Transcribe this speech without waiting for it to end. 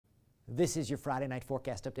This is your Friday night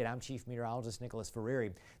forecast update. I'm Chief Meteorologist Nicholas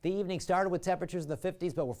Ferreri. The evening started with temperatures in the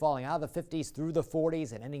 50s, but we're falling out of the 50s through the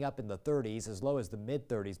 40s and ending up in the 30s, as low as the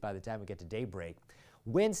mid-30s by the time we get to daybreak.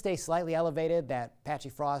 Winds stay slightly elevated. That patchy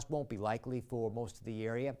frost won't be likely for most of the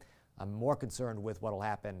area. I'm more concerned with what will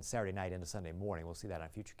happen Saturday night into Sunday morning. We'll see that on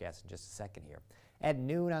Futurecast in just a second here. At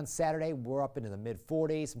noon on Saturday, we're up into the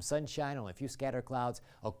mid-40s, some sunshine, only a few scattered clouds,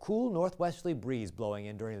 a cool northwesterly breeze blowing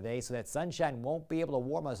in during the day, so that sunshine won't be able to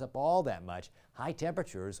warm us up all that much. High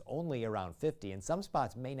temperatures only around 50, and some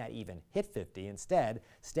spots may not even hit 50, instead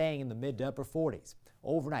staying in the mid to upper 40s.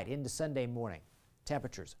 Overnight into Sunday morning,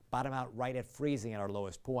 temperatures bottom out right at freezing at our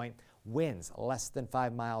lowest point. Winds less than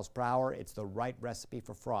 5 miles per hour. It's the right recipe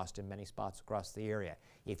for frost in many spots across the area.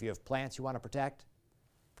 If you have plants you want to protect,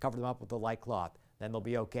 cover them up with a light cloth. Then they'll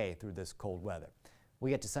be okay through this cold weather.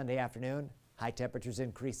 We get to Sunday afternoon, high temperatures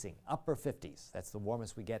increasing, upper 50s. That's the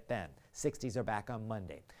warmest we get then. 60s are back on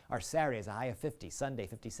Monday. Our Saturday is a high of 50, Sunday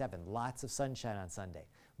 57. Lots of sunshine on Sunday.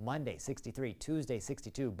 Monday 63, Tuesday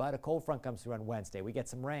 62, but a cold front comes through on Wednesday. We get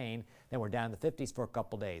some rain, then we're down in the 50s for a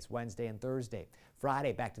couple days, Wednesday and Thursday.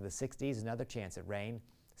 Friday back to the 60s, another chance at rain.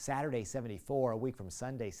 Saturday 74, a week from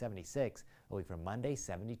Sunday 76, a week from Monday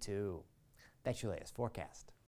 72. That's your latest forecast.